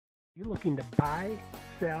You looking to buy,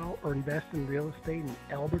 sell, or invest in real estate in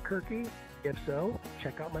Albuquerque? If so,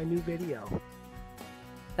 check out my new video.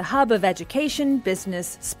 The hub of education,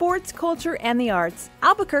 business, sports, culture, and the arts,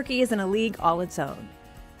 Albuquerque is in a league all its own.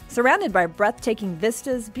 Surrounded by breathtaking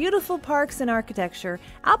vistas, beautiful parks, and architecture,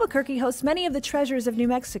 Albuquerque hosts many of the treasures of New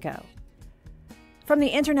Mexico. From the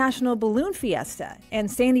International Balloon Fiesta and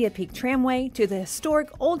Sandia Peak Tramway to the historic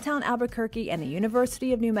Old Town Albuquerque and the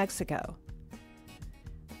University of New Mexico.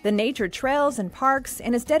 The nature trails and parks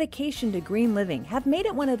and its dedication to green living have made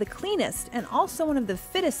it one of the cleanest and also one of the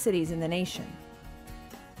fittest cities in the nation.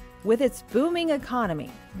 With its booming economy,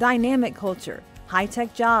 dynamic culture,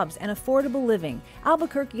 high-tech jobs, and affordable living,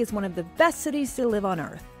 Albuquerque is one of the best cities to live on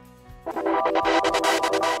earth.